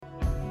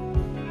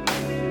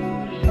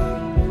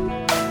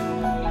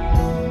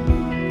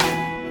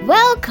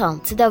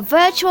Welcome to the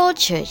virtual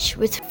church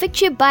with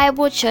Victory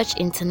Bible Church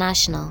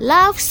International,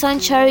 Love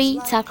Sanctuary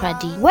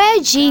Takrady, where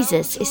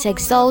Jesus is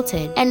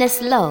exalted and His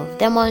love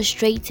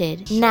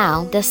demonstrated.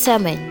 Now, the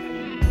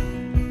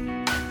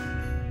sermon.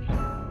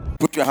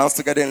 Put your hands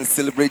together and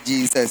celebrate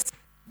Jesus.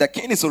 The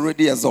King is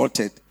already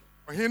exalted.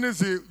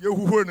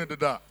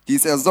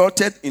 He's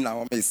exalted in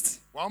our midst.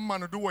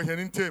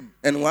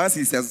 And once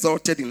He's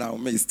exalted in our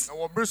midst,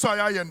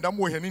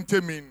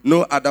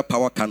 no other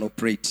power can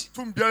operate.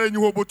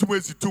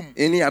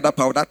 Any other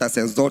power that has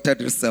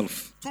exalted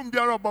itself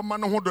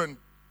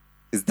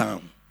is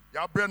down.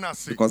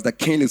 Because the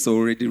King is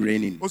already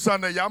reigning.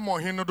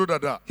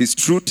 His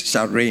truth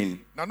shall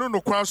reign.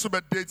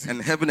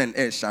 And heaven and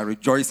earth shall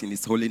rejoice in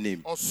His holy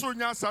name.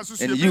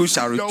 And you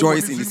shall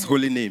rejoice in His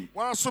holy name.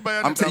 I'm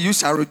saying you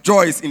shall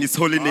rejoice in His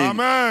holy name.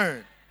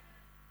 Amen.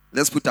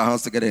 Let's put our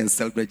hands together and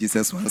celebrate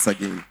Jesus once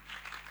again.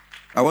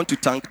 I want to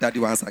thank Daddy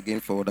once again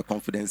for the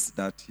confidence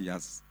that He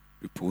has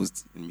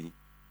reposed in me.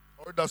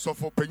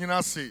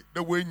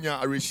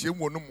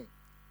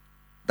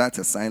 That's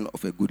a sign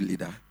of a good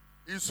leader.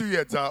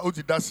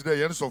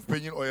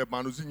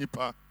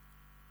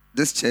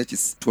 This church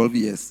is 12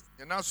 years.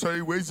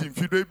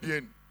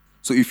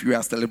 So if we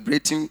are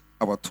celebrating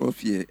our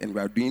 12th year and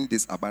we are doing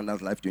this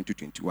Abundance Life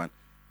 2021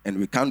 and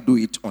we can't do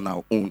it on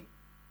our own,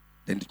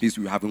 then it means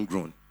we haven't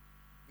grown.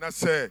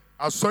 Which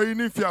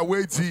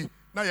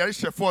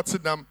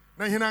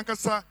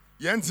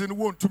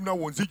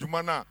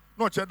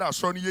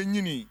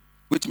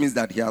means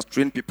that He has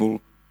trained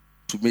people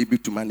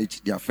to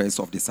manage the affairs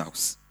of this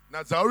house.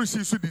 And that's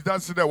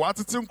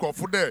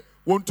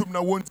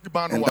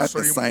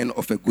a sign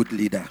of a good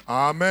leader.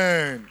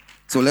 Amen.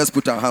 So let's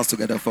put our hands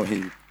together for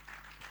Him.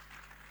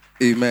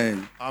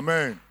 Amen.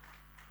 Amen.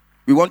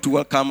 We want to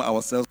welcome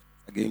ourselves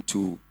again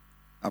to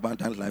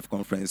Abundant Life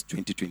Conference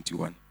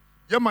 2021.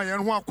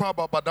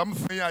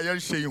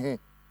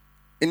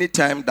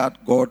 Anytime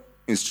that God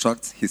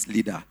instructs His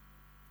leader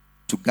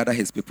to gather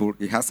His people,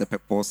 He has a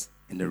purpose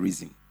and a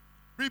reason.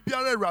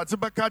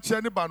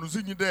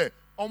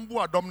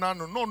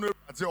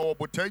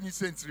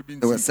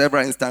 There were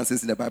several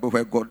instances in the Bible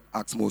where God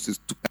asked Moses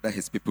to gather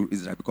His people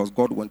Israel because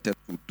God wanted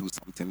to do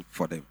something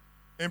for them.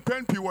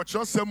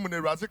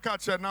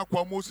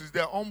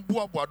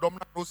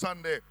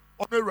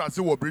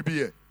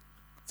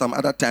 Some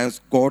other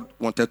times God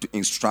wanted to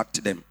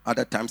instruct them.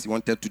 Other times He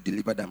wanted to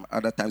deliver them.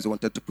 Other times He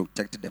wanted to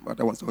protect them.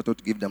 Other times He wanted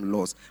to give them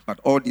laws. But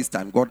all this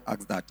time God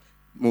asked that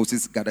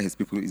Moses gather His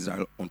people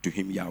Israel unto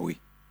Him, Yahweh.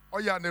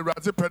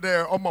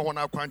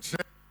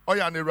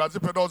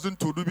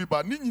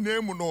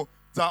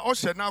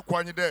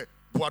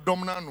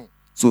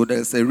 So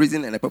there's a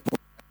reason and a purpose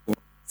God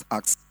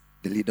asks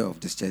the leader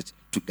of this church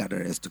to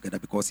gather us together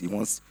because He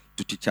wants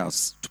to teach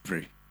us to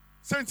pray.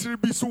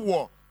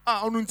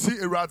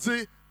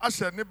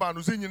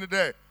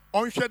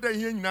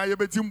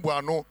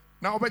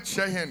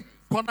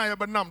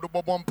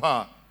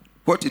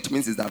 What it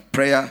means is that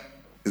prayer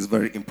is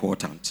very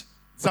important.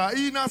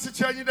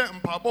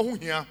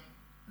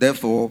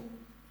 Therefore,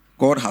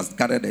 God has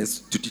gathered us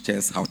to teach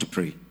us how to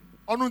pray.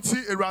 And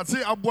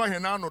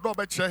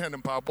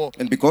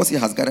because He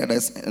has gathered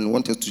us and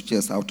wants us to teach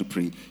us how to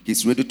pray,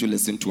 He's ready to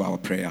listen to our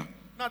prayer.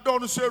 So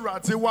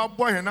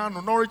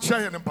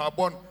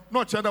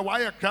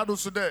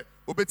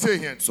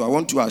I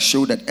want to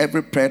assure that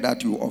every prayer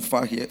that you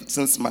offer here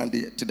since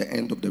Monday to the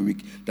end of the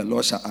week, the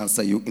Lord shall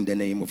answer you in the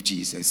name of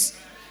Jesus.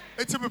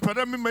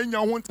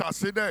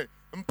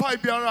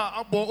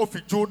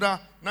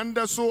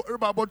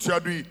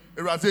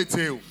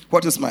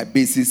 What is my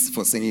basis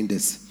for saying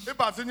this?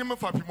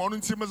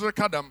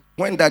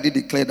 When Daddy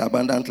declared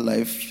Abundant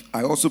Life,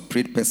 I also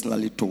prayed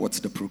personally towards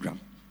the program.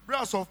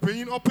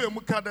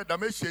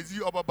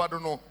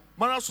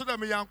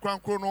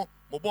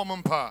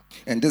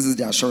 And this is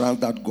the assurance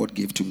that God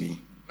gave to me.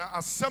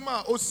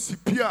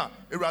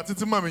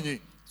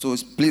 So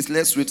please,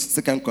 let's read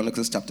 2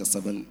 Chronicles chapter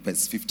 7,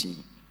 verse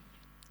 15.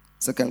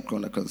 2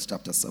 Chronicles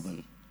chapter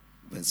 7,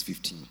 verse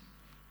 15.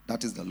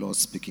 That is the Lord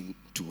speaking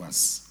to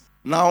us.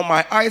 Now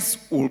my eyes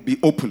will be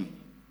open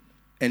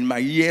and my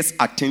ears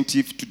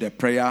attentive to the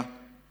prayer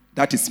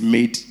that is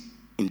made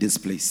in this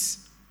place.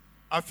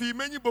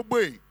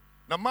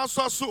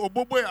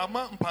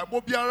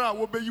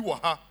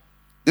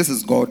 This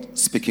is God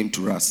speaking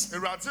to us.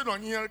 And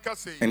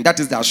that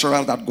is the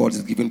assurance that God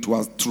is giving to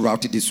us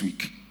throughout this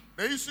week.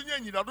 That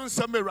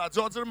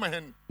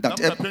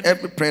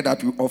every prayer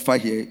that we offer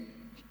here,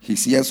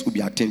 His ears will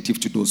be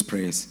attentive to those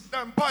prayers.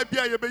 And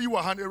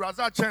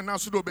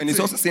He's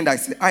also saying that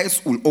His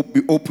eyes will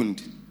be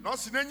opened.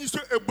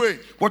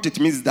 What it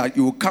means is that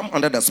you will come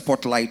under the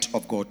spotlight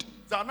of God.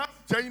 And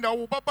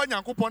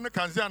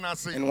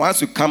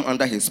once you come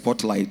under His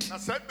spotlight,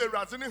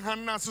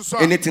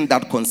 anything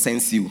that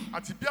concerns you,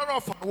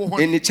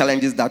 any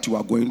challenges that you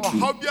are going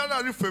through,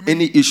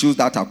 any issues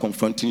that are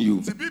confronting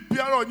you,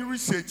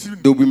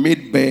 they'll be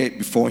made bare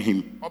before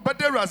Him.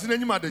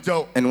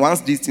 And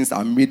once these things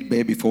are made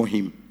bare before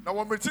Him,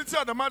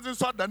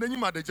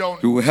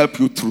 He will help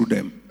you through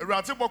them.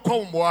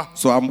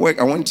 So I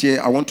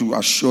want to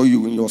assure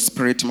you in your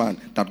spirit, man,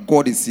 that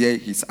God is here.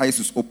 His eyes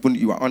is open.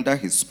 You are under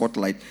His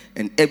spotlight,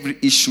 and every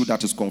issue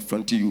that is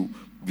confronting you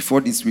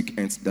before this week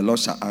ends, the Lord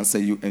shall answer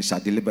you and shall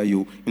deliver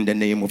you in the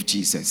name of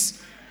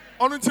Jesus.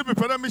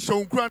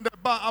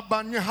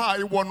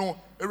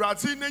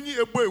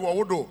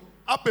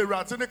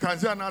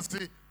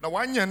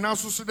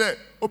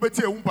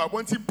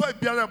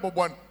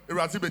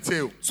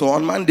 So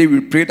on Monday we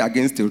prayed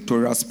against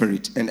territorial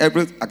spirit, and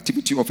every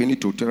activity of any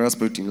territorial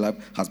spirit in life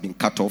has been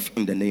cut off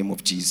in the name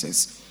of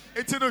Jesus.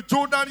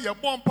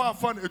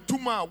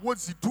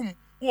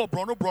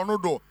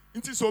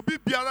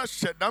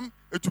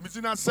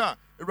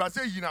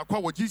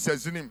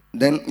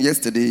 Then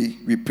yesterday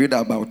we prayed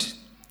about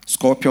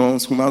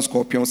scorpions, human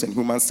scorpions and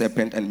human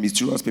serpent and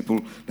mysterious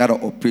people that are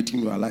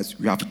operating in our lives.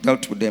 We have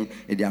dealt with them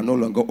and they are no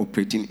longer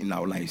operating in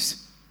our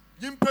lives.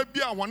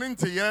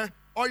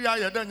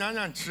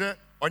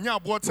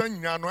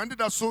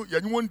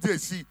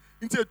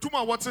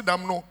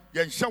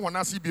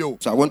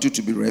 So I want you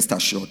to be rest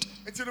assured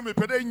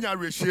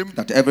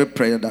that every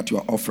prayer that you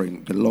are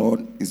offering, the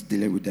Lord is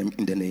dealing with them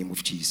in the name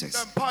of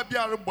Jesus.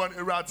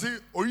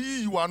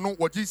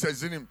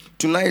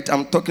 Tonight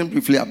I'm talking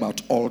briefly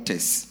about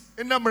altars.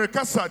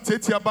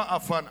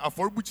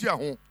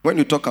 When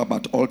you talk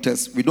about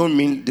altars, we don't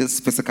mean this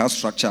physical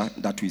structure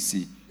that we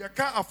see.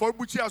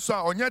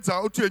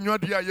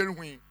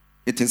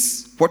 It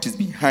is what is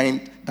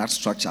behind that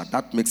structure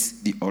that makes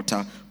the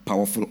altar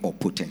powerful or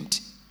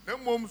potent.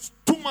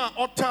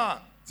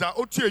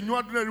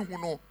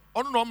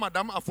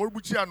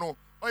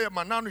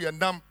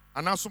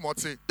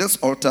 This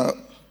altar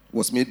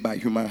was made by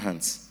human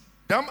hands.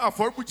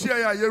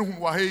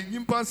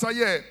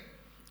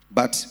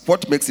 But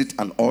what makes it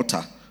an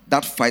altar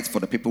that fights for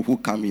the people who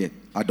come here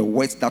are the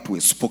words that were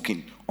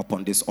spoken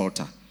upon this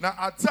altar.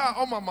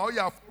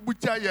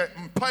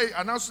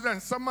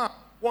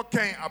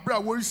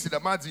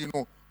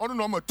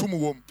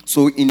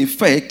 So in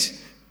effect,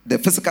 the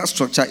physical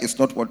structure is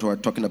not what we are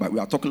talking about. We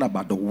are talking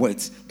about the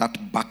words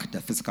that back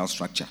the physical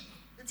structure.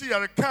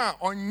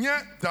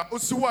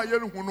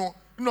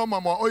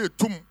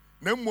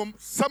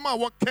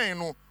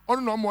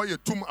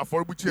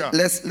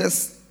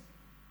 Let's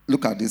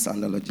look at this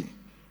analogy.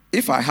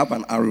 If I have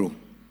an arrow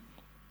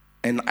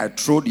and I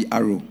throw the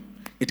arrow,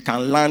 it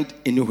can land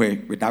anywhere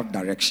without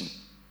direction.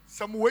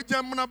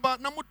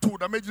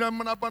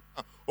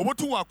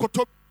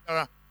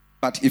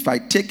 But if I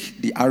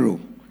take the arrow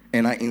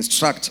and I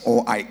instruct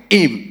or I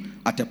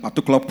aim at a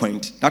particular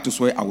point, that is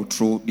where I will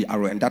throw the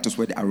arrow, and that is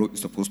where the arrow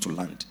is supposed to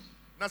land.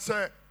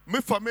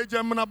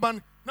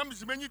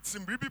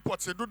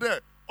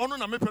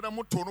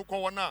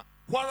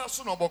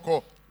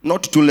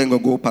 Not too long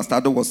ago, Pastor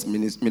Ado was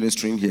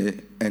ministering here,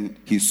 and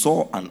he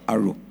saw an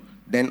arrow.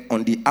 Then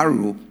on the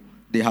arrow,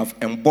 they have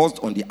embossed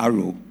on the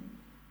arrow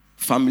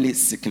family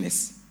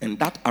sickness, and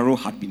that arrow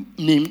had been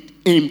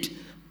aimed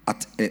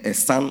at a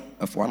son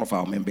of one of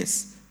our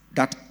members.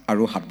 That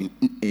arrow had been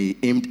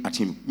aimed at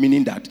him,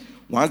 meaning that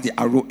once the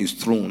arrow is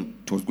thrown,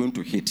 it was going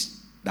to hit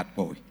that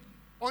boy.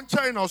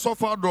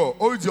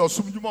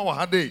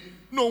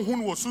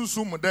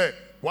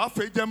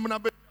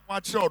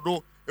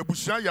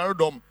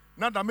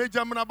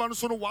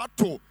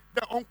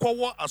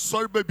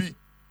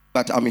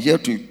 But I'm here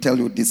to tell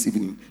you this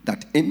evening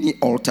that any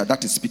altar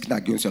that is speaking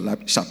against your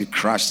life shall be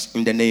crushed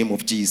in the name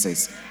of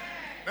Jesus.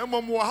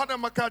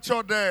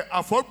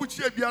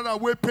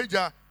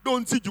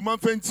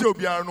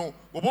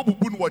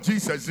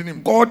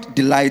 God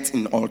delights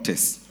in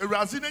altars.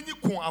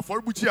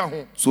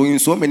 So in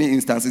so many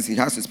instances, he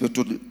has to speak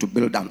to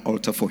build an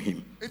altar for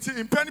him.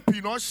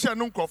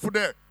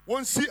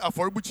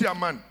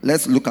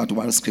 Let's look at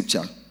one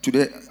scripture.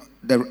 Today,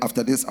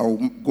 after this, I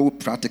will go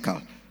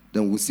practical.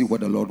 Then we'll see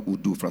what the Lord will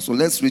do for us. So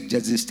let's read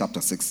Judges chapter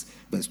 6,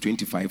 verse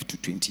 25 to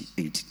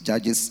 28.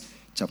 Judges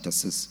chapter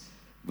 6,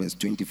 verse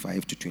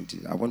 25 to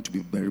 20. I want to be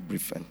very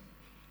brief and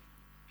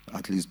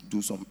at least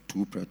do some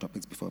 2 prayer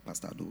topics before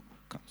Pastor Ado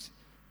comes.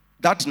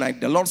 That night,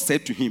 the Lord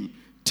said to him,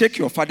 take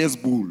your father's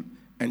bull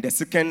and the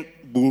second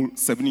bull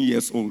 7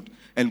 years old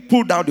and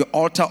pull down the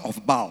altar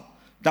of Baal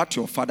that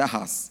your father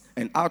has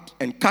and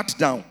cut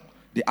down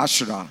the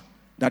Asherah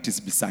that is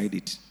beside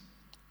it.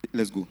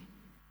 Let's go.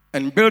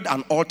 And build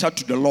an altar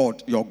to the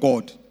Lord your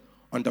God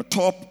on the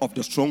top of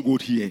the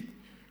stronghold here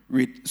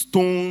with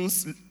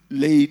stones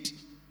laid.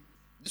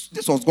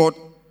 This was God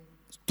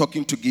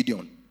talking to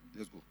Gideon.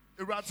 Let's go.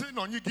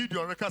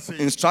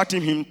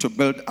 Instructing him to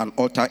build an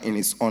altar in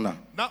his honor.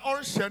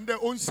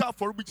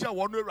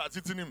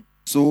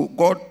 So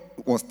God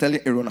was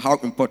telling Aaron how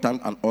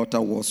important an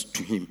altar was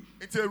to him.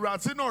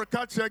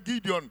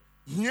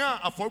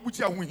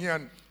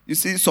 You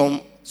see,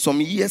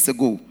 some years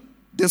ago,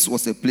 this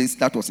was a place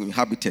that was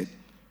inhabited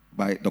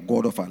by the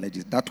god of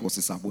energies. That was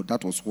his abode.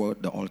 That was where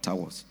the altar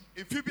was.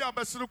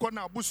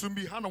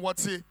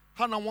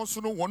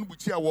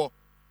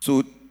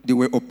 So they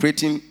were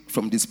operating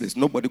from this place.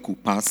 Nobody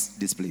could pass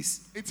this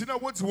place. So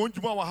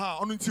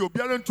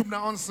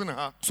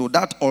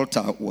that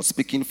altar was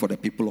speaking for the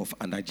people of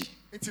Anaji.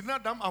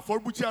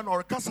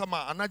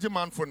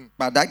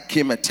 But that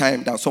came a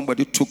time that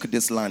somebody took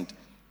this land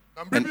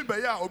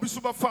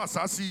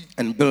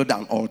and built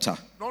an altar.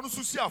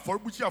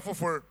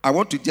 I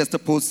want to just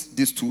pose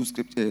these two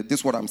scriptures,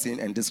 this what I'm saying,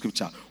 and this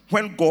scripture.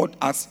 When God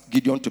asked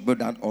Gideon to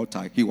build an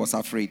altar, he was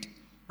afraid.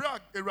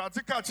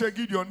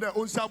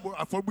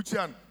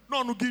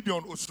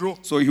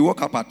 So he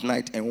woke up at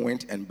night and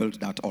went and built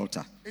that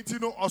altar.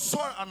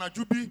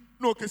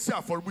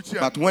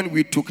 But when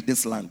we took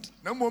this land,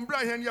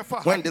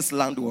 when this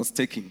land was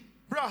taken,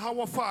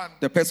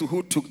 the person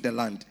who took the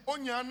land,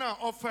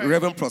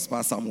 Reverend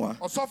Prosper Samoa,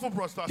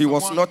 he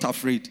was not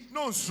afraid.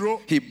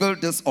 He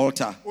built this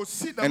altar.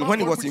 And when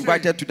he was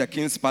invited to the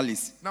king's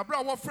palace,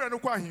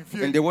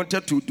 and they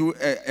wanted to do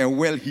a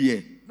well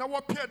here,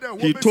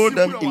 he told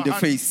them in the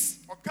face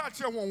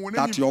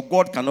that your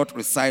God cannot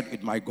reside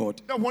with my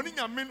God. And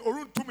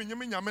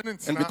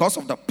because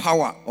of the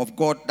power of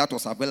God that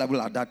was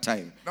available at that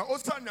time, the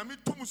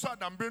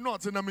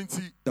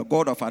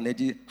God of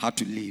Anaji had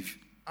to leave.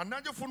 And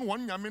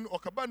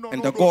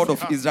the God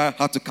of Israel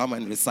had to come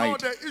and reside.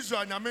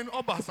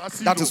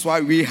 That is why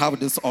we have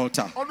this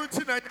altar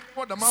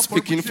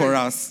speaking for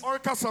us.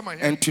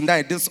 And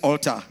tonight this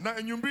altar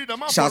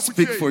shall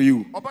speak for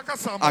you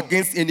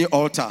against any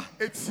altar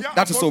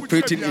that is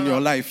operating in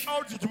your life.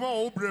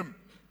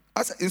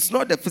 It's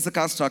not the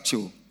physical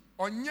structure.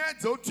 I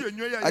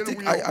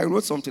think I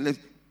wrote something. Let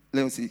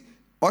me see.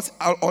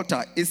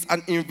 Altar is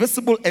an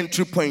invisible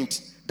entry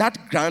point that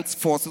grants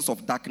forces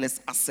of darkness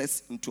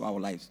access into our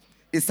lives.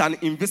 It's an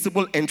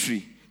invisible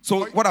entry.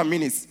 So what I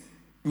mean is,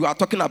 we are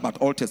talking about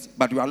altars,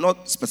 but we are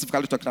not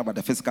specifically talking about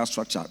the physical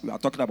structure. We are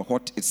talking about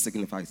what it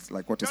signifies,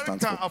 like what it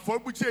stands for.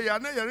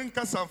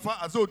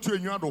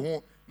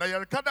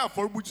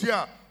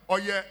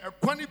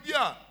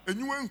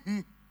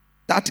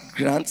 That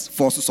grants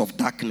forces of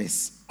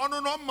darkness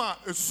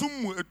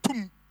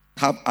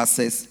have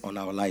access on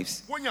our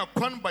lives.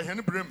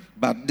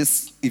 But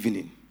this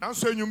evening,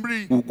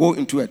 we'll go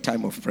into a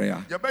time of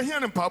prayer.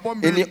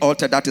 Any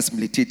altar that is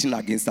militating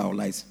against our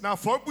lives,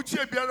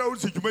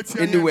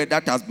 anywhere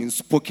that has been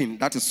spoken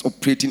that is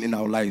operating in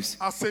our lives,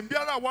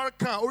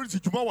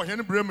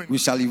 we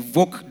shall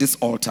evoke this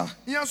altar.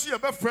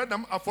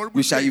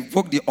 We shall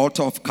evoke the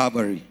altar of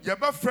Calvary,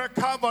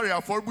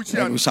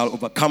 and we shall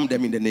overcome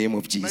them in the name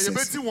of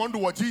Jesus.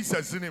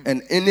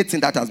 And anything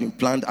that has been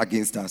planned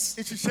against us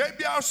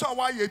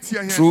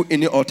through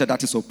any altar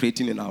that is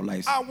operating in our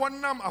lives,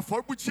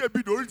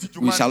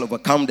 we shall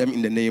overcome them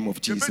in the name of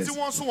Jesus.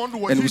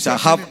 And we shall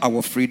have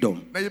our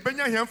freedom.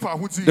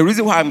 The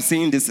reason why I'm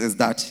saying this is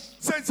that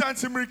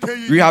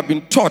we have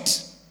been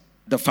taught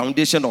the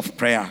foundation of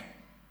prayer.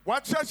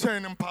 What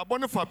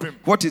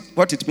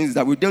it means is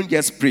that we don't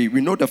just pray. We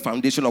know the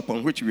foundation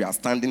upon which we are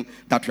standing,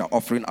 that we are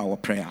offering our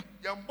prayer.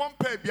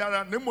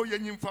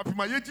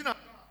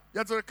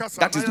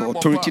 That is the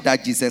authority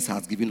that Jesus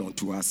has given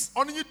unto us.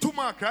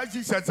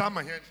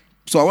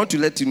 So I want to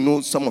let you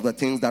know some of the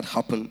things that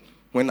happen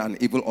when an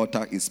evil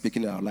altar is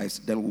speaking in our lives.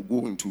 Then we'll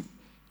go into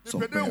some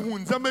prayer.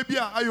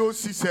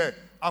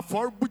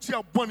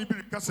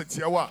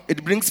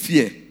 It brings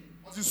fear.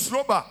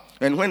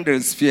 And when there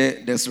is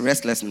fear, there's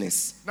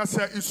restlessness. There's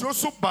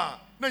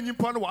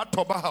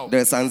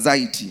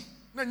anxiety.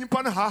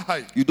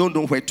 You don't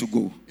know where to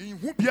go. Then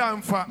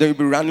you'll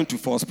be running to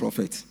false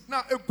prophets.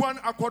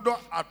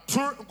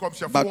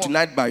 But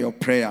tonight, by your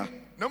prayer,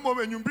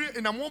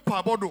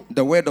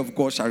 the word of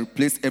God shall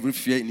replace every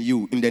fear in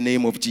you in the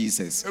name of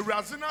Jesus. The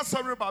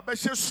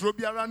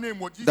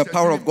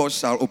power of God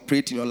shall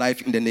operate in your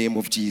life in the name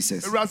of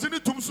Jesus. When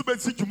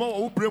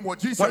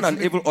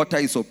an evil altar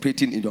is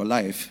operating in your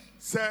life,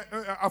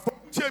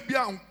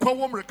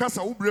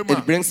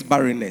 it brings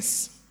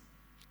barrenness.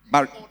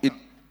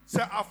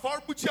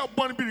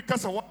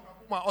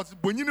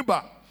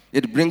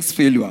 It brings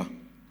failure.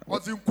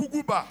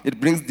 It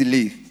brings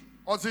delay.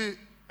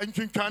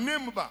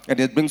 And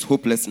it brings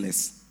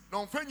hopelessness.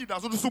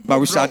 But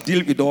we shall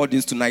deal with all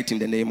this tonight in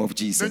the name of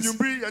Jesus.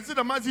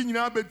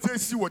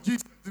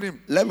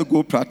 Let me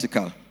go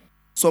practical.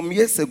 Some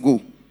years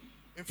ago,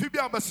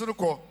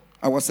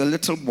 I was a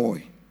little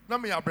boy.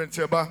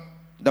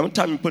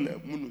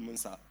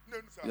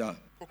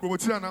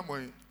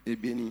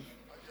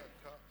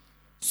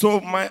 So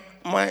my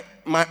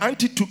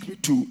auntie took me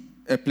to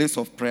a place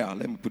of prayer.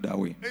 Let me put that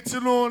way.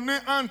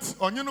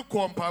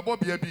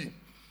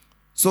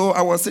 So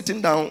I was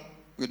sitting down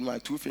with my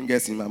two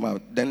fingers in my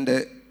mouth. Then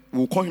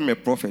we'll call him a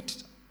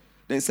prophet.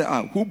 Then he said,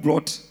 who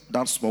brought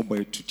that small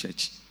boy to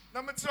church?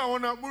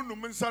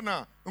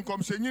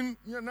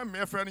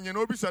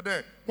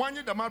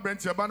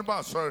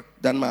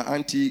 Then my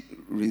auntie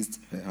raised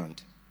her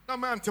hand.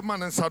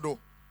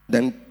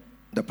 Then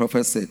the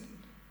prophet said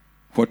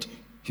what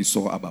he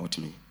saw about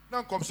me.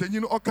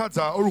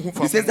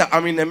 He says that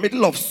I'm in the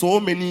middle of so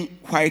many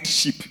white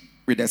sheep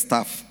with a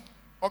staff.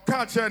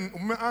 Okachen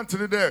me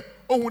antene there.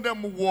 Oh,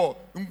 them war.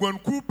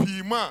 Ngwanku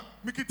pima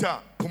mikita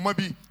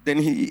pumabi. Then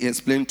he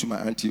explained to my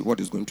auntie what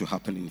is going to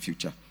happen in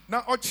future.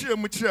 Na ochie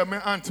muchie me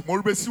aunt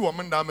morubesi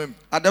woman damem.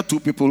 Other two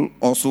people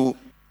also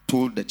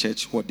told the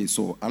church what they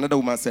saw. Another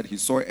woman said he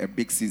saw a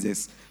big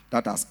scissors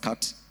that has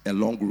cut a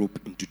long rope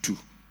into two.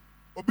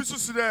 Obisu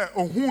sire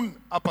ohun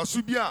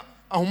apasubia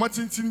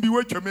ahomatintin bi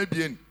wetwame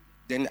bien.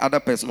 Then the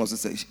other person also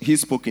said he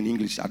spoke in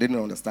English. I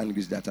didn't understand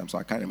English that time, so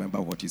I can't remember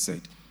what he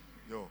said.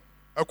 Yo.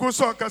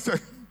 Akoso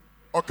akase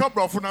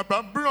okabrofo na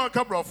bro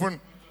okabrofo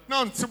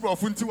na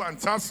ntibrofo nti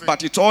wantase.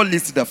 But it all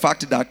leads to the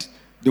fact that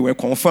they were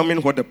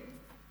confirming what the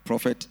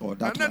prophet or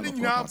that man of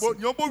God said.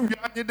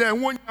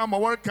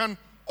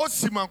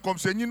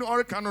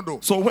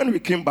 So when we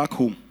came back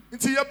home,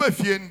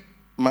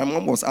 my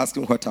mom was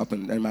asking what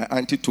happened, and my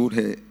auntie told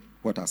her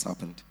what has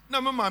happened.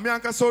 In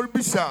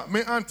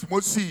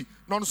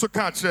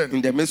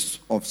the midst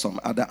of some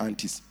other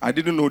aunties, I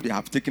didn't know they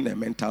have taken a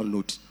mental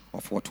note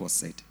of what was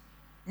said.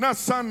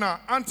 So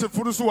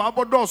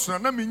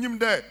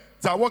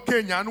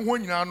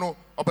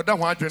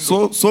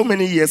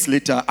many years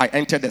later, I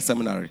entered the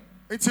seminary.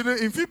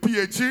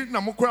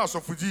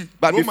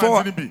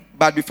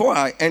 But before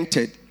I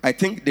entered, I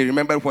think they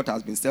remembered what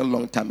has been said a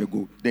long time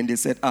ago. Then they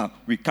said,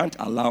 we can't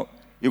allow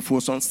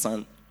Efoson's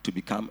son to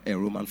become a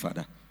Roman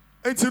father.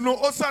 So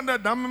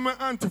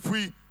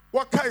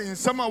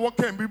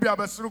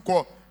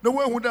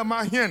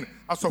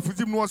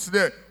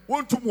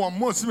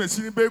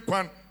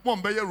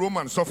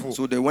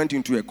they went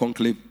into a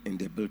conclave and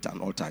they built an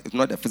altar. It's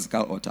not a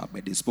physical altar,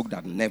 but they spoke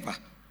that never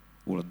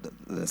will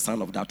the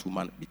son of that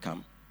woman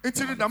become.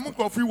 Was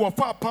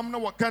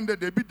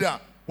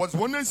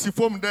one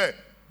there.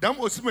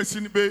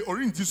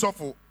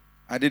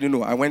 I didn't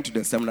know. I went to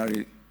the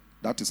seminary.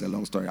 That is a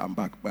long story. I'm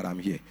back, but I'm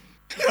here.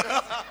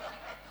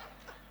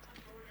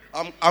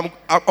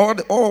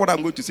 All what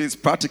I'm going to say is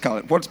practical.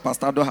 What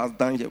Pastor Ado has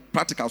done here,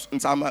 practical.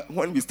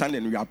 When we stand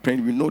and we are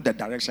praying, we know the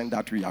direction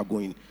that we are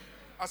going.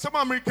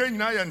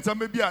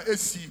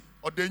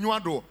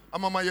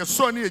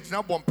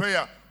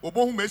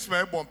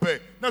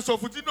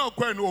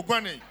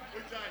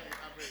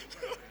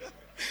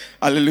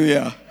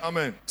 Hallelujah.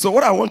 Amen. So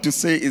what I want to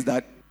say is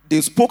that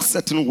they spoke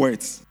certain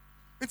words.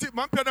 That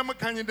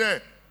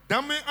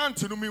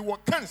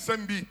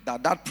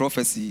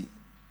prophecy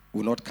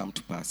will not come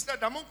to pass.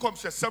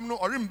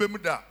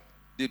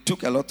 They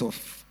took a lot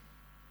of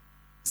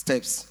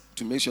steps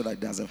to make sure that it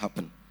doesn't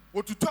happen.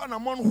 I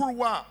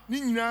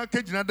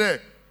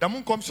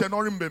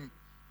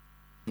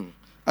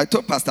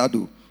told Pastor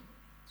Ado,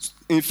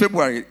 in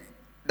February,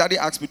 Daddy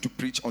asked me to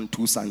preach on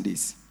 2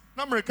 Sundays.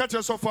 After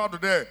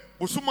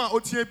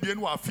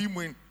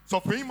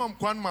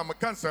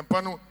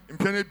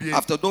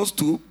those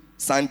 2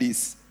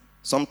 Sundays,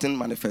 something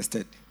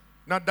manifested,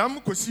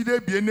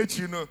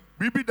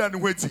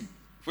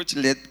 which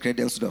led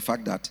credence to the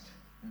fact that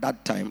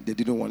time they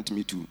didn't want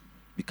me to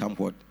become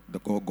what the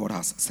God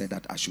has said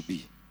that I should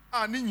be.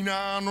 I've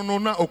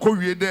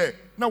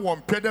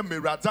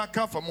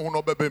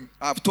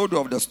told you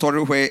of the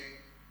story where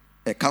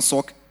a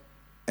cassock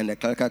and a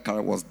clerical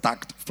car was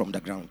dug from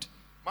the ground.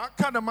 But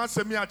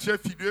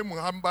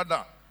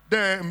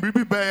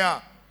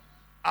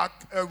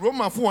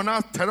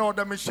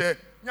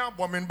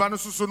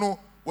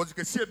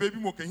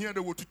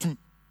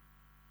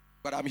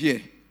I'm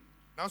here.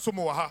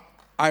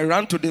 I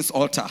ran to this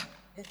altar.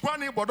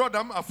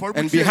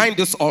 And behind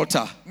this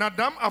altar,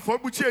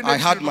 I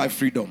had my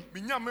freedom.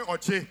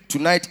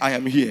 Tonight I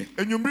am here.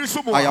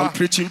 I am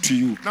preaching to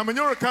you.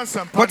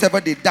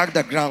 Whatever they dug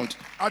the ground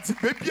and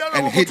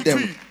hit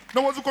them,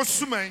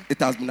 it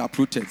has been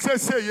uprooted.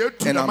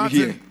 And I'm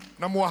here.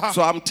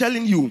 So I'm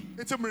telling you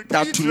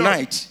that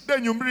tonight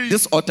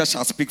this altar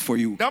shall speak for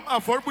you. It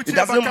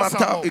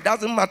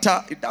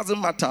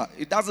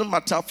doesn't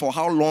matter for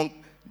how long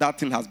that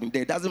thing has been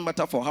there. It doesn't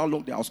matter for how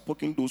long they have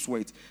spoken those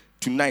words.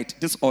 Tonight,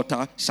 this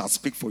altar shall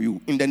speak for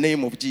you in the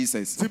name of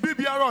Jesus. Let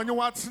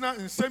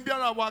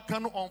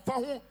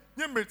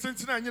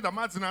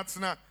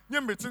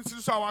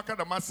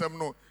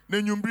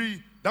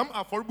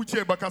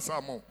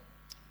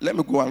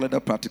me go another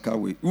practical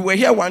way. We were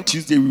here one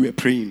Tuesday, we were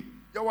praying.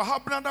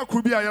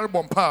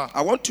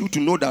 I want you to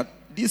know that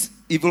these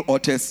evil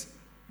altars,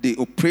 they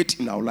operate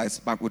in our lives,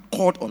 but with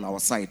God on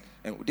our side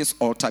and with this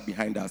altar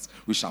behind us,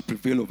 we shall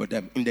prevail over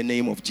them in the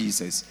name of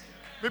Jesus.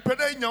 What do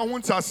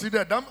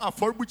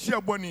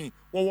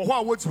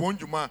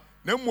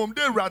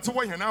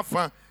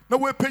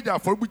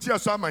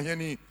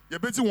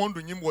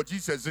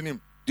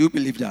you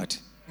believe that?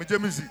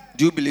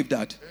 Do you believe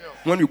that?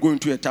 When you go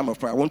into a time of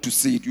prayer, I want to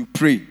say it, you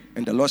pray,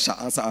 and the Lord shall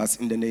answer us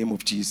in the name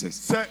of Jesus.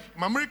 So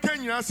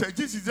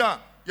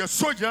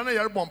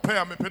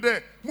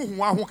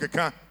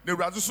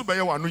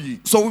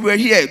we were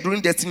here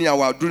during Destiny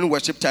Hour, during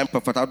worship time.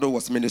 Prophet Ado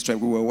was ministering,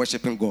 we were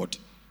worshiping God.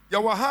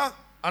 A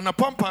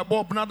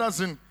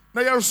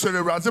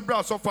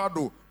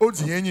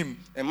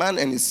man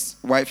and his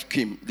wife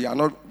came. They are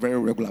not very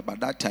regular, but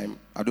that time,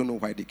 I don't know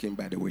why they came,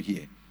 but they were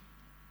here.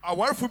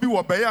 awarfo bi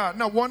wɔ bɛyɛ a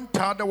na wɔn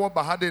taa da wɔ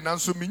bahade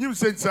nanso minyim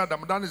sɛ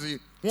adamdan is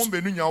wɔn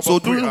benu nya. So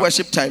during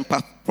worship time,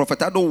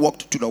 Prophet Ado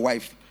walked to the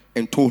wife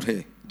and told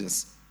her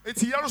this.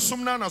 Eti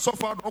yarsum na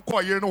sɔfo ado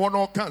kɔ yere no hɔ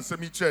no kan sɛm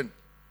ikyɛn.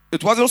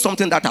 It wasn't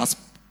something that has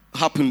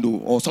happened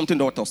though, or something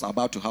that was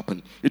about to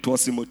happen. It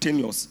was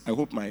simultaneous. I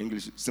hope my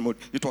English is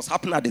simultaneous. It was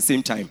happening at the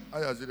same time.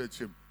 Ayazi de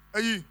chem.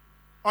 Eyi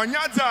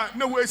onyaza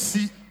na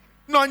wesi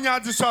na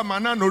onyazi so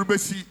amana na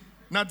orubesi.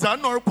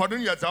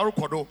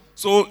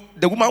 So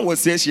the woman was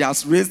saying she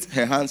has raised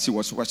her hands, she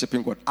was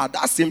worshiping God. At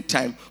that same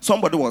time,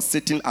 somebody was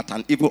sitting at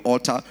an evil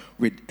altar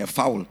with a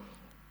fowl,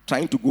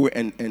 trying to go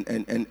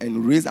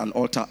and raise an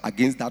altar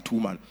against that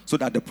woman so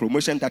that the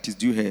promotion that is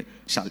due her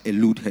shall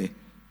elude her.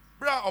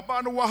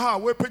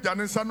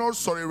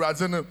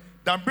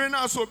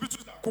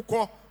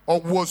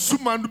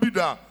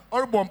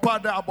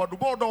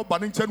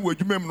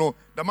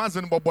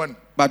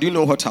 But do you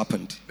know what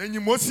happened?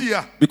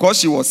 Because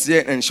she was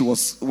here and she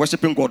was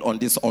worshiping God on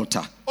this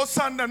altar,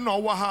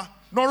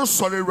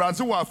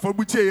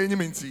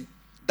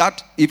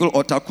 that evil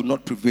altar could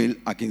not prevail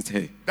against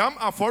her.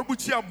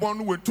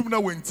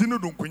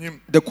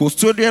 The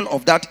custodian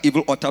of that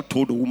evil altar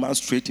told the woman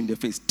straight in the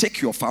face,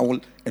 "Take your fowl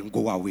and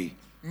go away."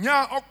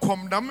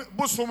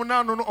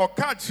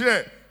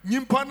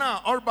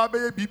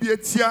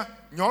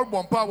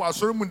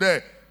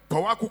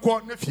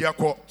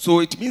 So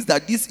it means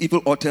that these evil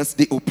altars,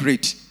 they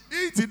operate.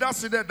 And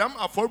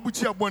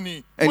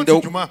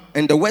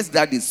the words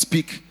that they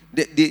speak,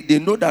 they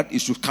know that it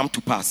should come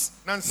to pass.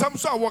 But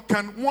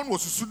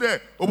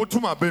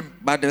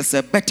there's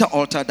a better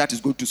altar that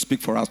is going to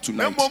speak for us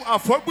tonight.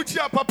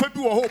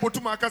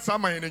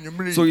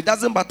 So it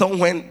doesn't matter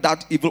when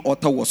that evil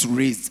altar was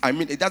raised. I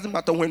mean, it doesn't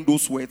matter when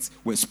those words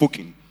were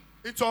spoken.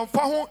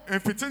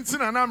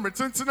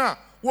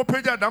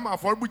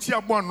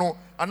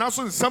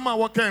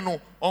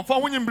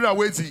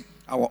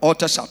 Our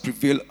altar shall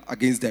prevail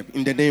against them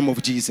in the name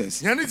of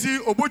Jesus. Let me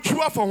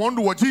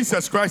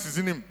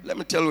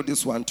tell you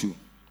this one too.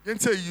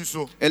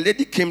 A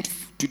lady came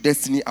to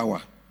Destiny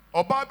Hour.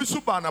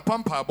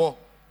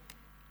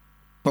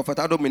 Prophet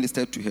Ado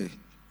ministered to her.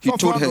 He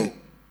told her,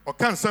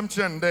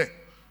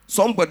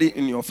 somebody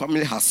in your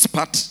family has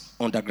spat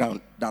on the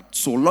ground that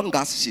so long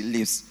as she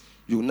lives,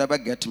 you will never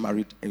get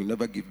married and you will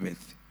never give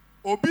birth.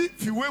 So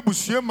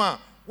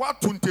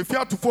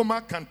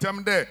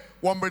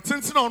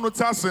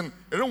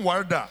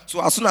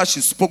as soon as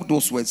she spoke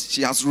those words,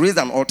 she has raised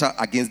an altar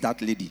against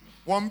that lady.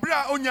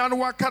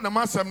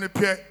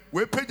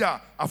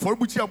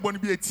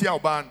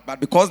 But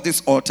because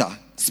this altar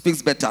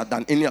speaks better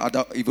than any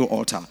other evil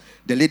altar,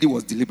 the lady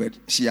was delivered.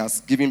 She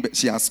has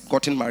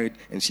gotten married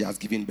and she has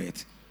given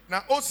birth.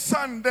 Now, oh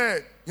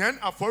Sunday, yan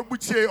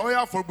aforbuchi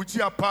oya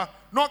aforbuchi apa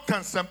no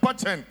can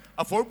sempachen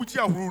aforbuchi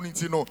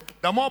ahurunitino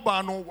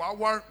damoba no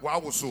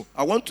wawuso.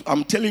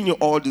 I'm telling you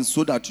all this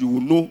so that you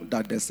will know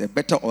that there's a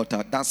better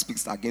altar that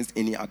speaks against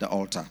any other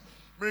altar.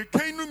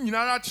 Merekainu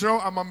nyinara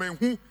kyerɛw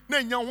amamenhu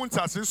na nya ho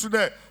ntase so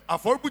de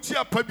aforbuchi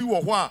apa bi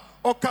wɔ hɔ a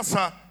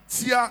ɔkasa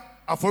tia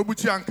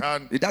aforbuchi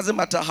ankan. It doesn't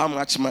matter how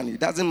much money, it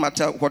doesn't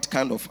matter what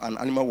kind of an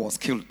animal was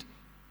killed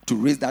to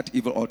raise that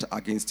evil altar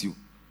against you.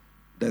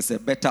 There's a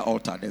better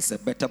altar, there's a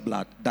better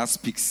blood that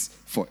speaks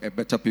for a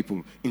better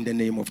people in the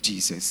name of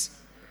Jesus.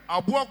 I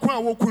want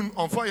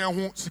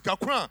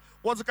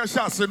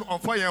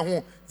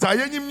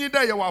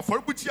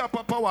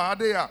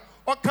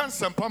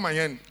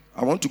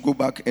to go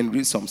back and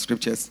read some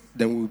scriptures.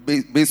 Then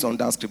based on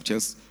that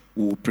scriptures,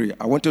 we will pray.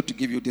 I wanted to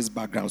give you this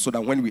background so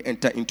that when we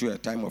enter into a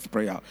time of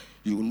prayer,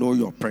 you will know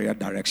your prayer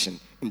direction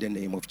in the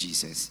name of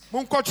Jesus.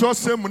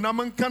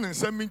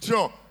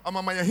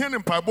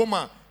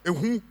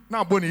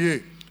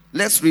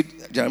 Let's read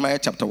Jeremiah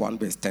chapter 1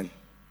 verse 10.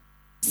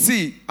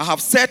 See, I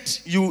have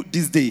set you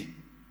this day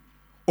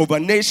over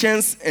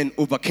nations and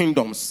over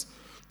kingdoms,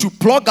 to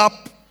plug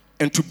up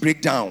and to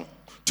break down,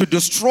 to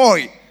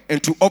destroy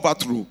and to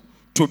overthrow,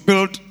 to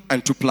build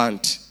and to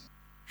plant.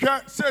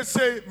 That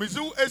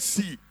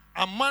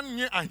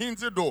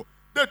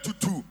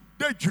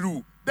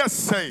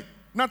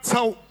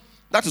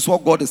is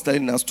what God is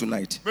telling us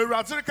tonight.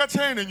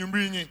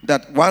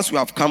 That once we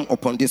have come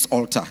upon this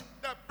altar,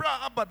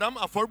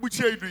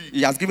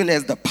 He has given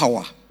us the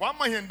power. He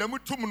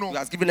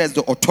has given us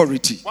the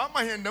authority.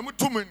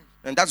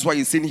 And that's why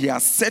He's saying He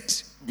has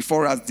set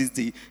before us this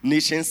day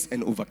nations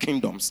and over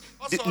kingdoms.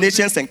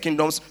 Nations and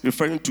kingdoms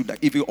referring to the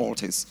evil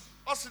altars.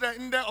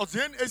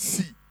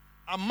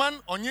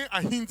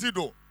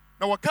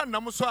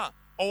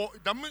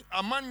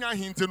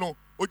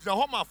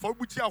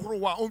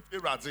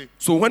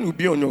 So when you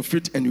be on your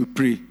feet and you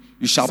pray,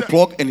 you shall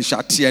plug and you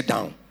shall tear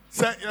down.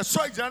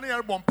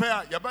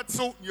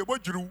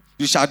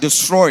 You shall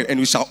destroy and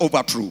you shall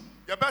overthrow.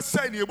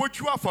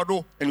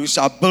 And you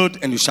shall build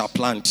and you shall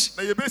plant.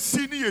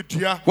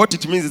 What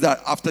it means is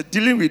that after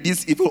dealing with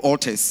these evil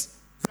altars,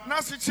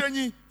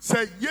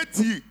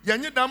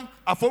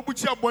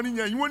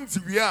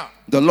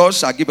 the Lord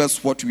shall give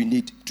us what we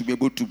need to be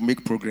able to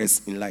make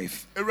progress in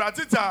life.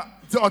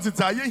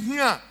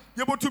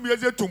 yebotum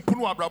yeze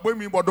tumpunu abrabo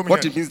mi bodom.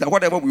 What it means that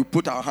whatever we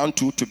put our hand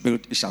to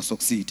build, it shall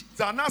succeed.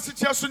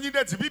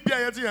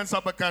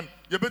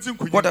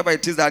 Whatever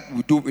it is that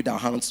we do with our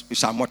hands, it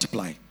shall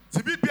multiply.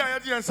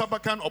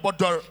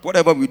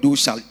 Whatever we do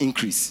shall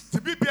increase. So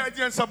that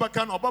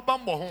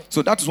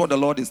is what the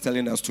Lord is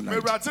telling us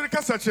tonight.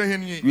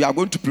 We are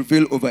going to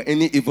prevail over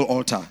any evil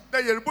altar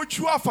that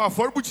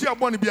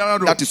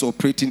is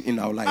operating in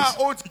our lives.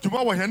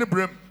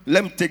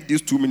 Let me take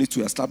these 2 minutes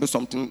to establish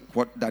something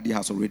what Daddy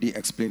has already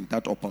explained.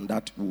 That upon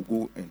that we'll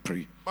go and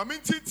pray. You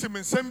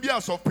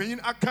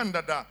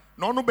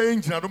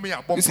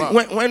see,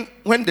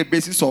 when the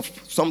basis of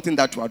something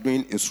that you are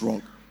doing is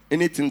wrong,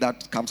 anything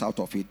that comes out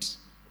of it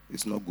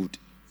is not good.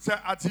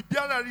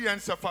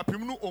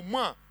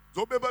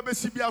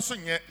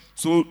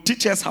 So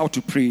teach us how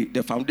to pray.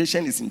 The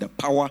foundation is in the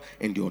power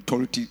and the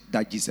authority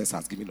that Jesus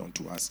has given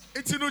unto us.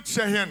 I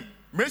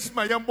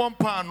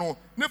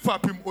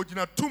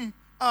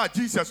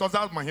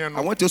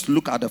want us to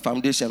look at the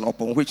foundation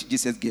upon which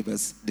Jesus gave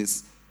us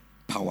this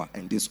power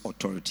and this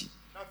authority.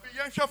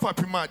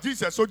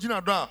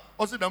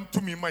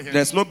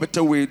 There's no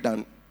better way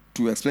than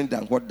to explain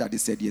than what Daddy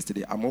said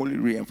yesterday. I'm only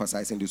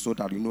re-emphasizing this so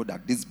that you know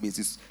that this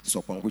basis is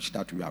upon which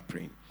that we are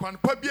praying.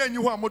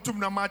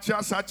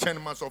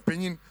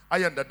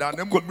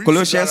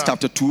 Colossians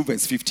chapter 2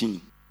 verse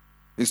 15.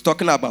 It's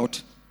talking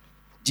about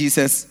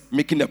Jesus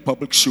making a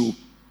public show.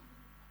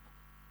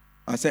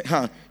 I said,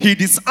 he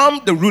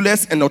disarmed the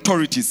rulers and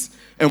authorities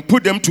and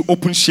put them to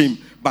open shame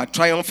by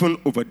triumphing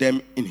over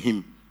them in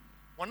him.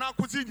 And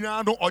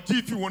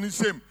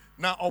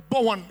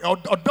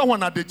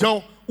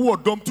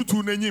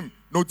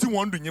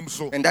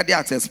Daddy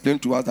has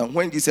explained to us that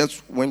when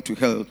Jesus went to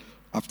hell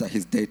after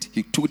his death,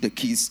 he took the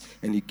keys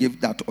and he gave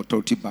that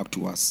authority back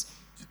to us.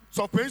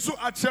 So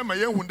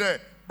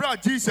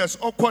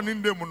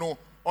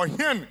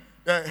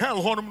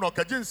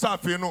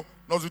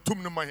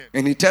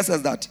and he tells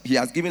us that he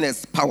has given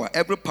us power.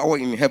 Every power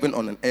in heaven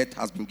and on earth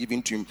has been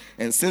given to him.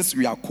 And since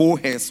we are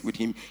co-heirs with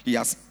him, he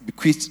has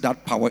bequeathed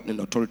that power and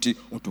authority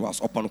unto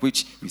us, upon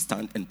which we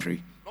stand and pray.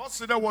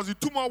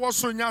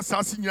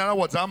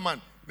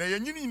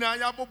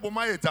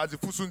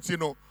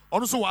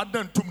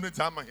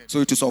 So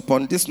it is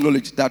upon this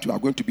knowledge that we are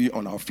going to be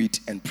on our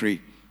feet and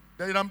pray.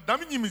 We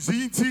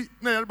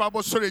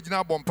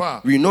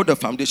know the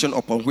foundation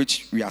upon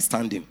which we are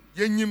standing.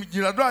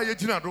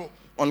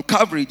 On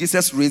Calvary,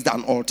 Jesus raised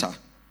an altar.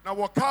 But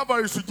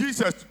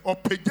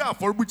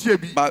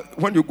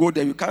when you go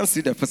there, you can't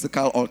see the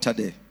physical altar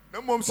there.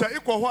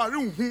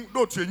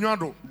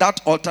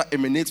 That altar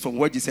emanates from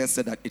where Jesus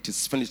said that it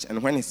is finished,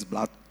 and when his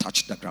blood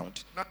touched the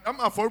ground.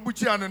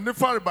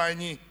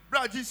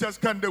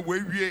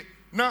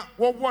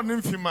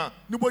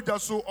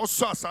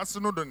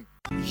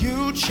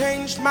 You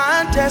changed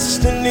my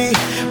destiny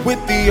with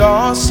the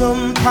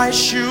awesome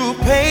price you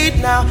paid.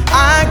 Now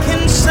I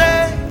can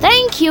say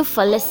thank you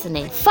for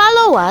listening.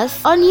 Follow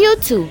us on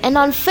YouTube and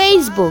on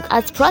Facebook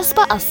at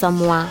Prosper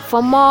Asamoah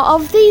for more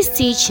of these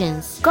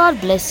teachings. God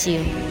bless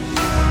you.